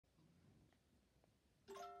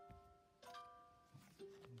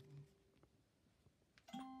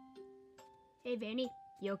Hey, Vanny,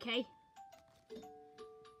 you okay?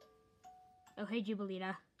 Oh, hey,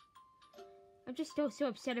 Jubileena. I'm just still so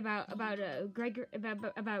upset about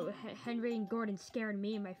Henry and Gordon scaring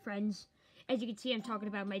me and my friends. As you can see, I'm talking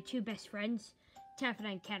about my two best friends,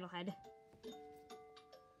 Taffyta and Candlehead.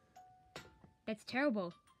 That's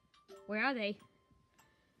terrible. Where are they?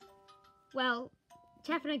 Well,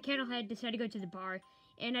 Taffyta and Candlehead decided to go to the bar,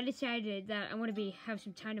 and I decided that I want to have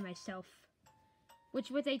some time to myself,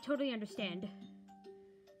 which they totally understand.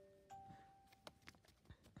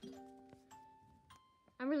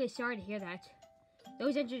 I'm really sorry to hear that.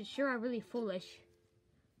 Those engines sure are really foolish.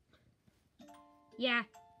 Yeah,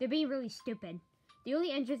 they're being really stupid. The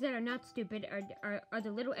only engines that are not stupid are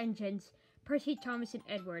the little engines, Percy, Thomas, and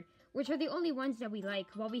Edward, which are the only ones that we like,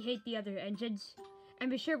 while we hate the other engines. And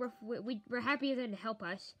be sure we're happy of them to help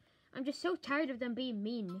us. I'm just so tired of them being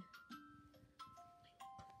mean.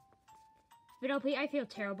 Vanellope, I feel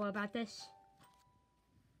terrible about this.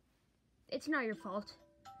 It's not your fault.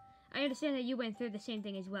 I understand that you went through the same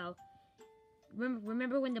thing as well.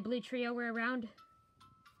 Remember when the Blue Trio were around?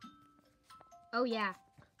 Oh yeah.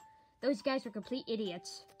 Those guys were complete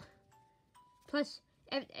idiots. Plus,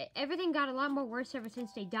 everything got a lot more worse ever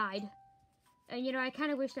since they died. And you know, I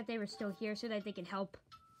kind of wish that they were still here so that they can help.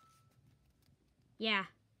 Yeah.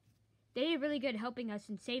 They did really good helping us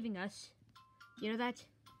and saving us. You know that?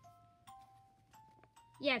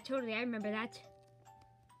 Yeah, totally, I remember that.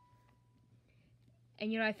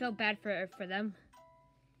 And you know, I felt bad for them.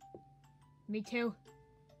 Me too.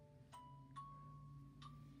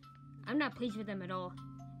 I'm not pleased with them at all.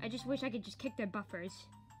 I just wish I could just kick their buffers.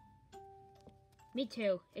 Me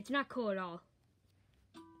too. It's not cool at all.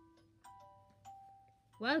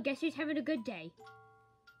 Well, guess who's having a good day?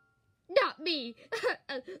 Not me!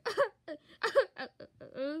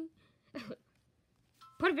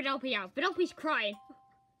 Put Vanellope out. Vanellope's crying.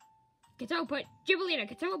 Can someone put... Jubileena,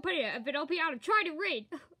 can someone put Vanellope out? I'm trying to read.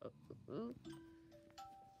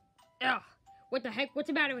 Ugh. What the heck? What's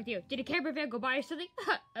the matter with you? Did a camper van go by or something?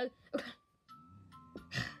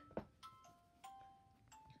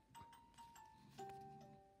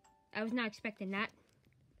 I was not expecting that.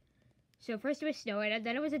 So first it was Snow, and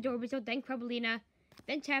then it was Adorable, then Jubileena,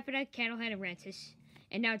 then Taffyta, Candlehead, and Rancis.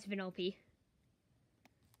 And now it's Vanellope.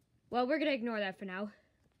 Well, we're gonna ignore that for now.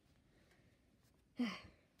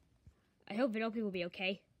 I hope Vanellope will be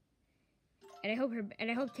okay. And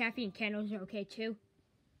I hope Taffy and Candles are okay too.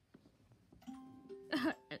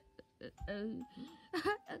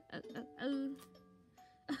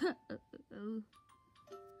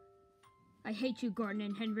 I hate you, Gordon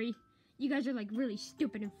and Henry. You guys are like really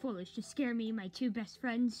stupid and foolish to scare me and my two best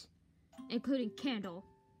friends, including Candle.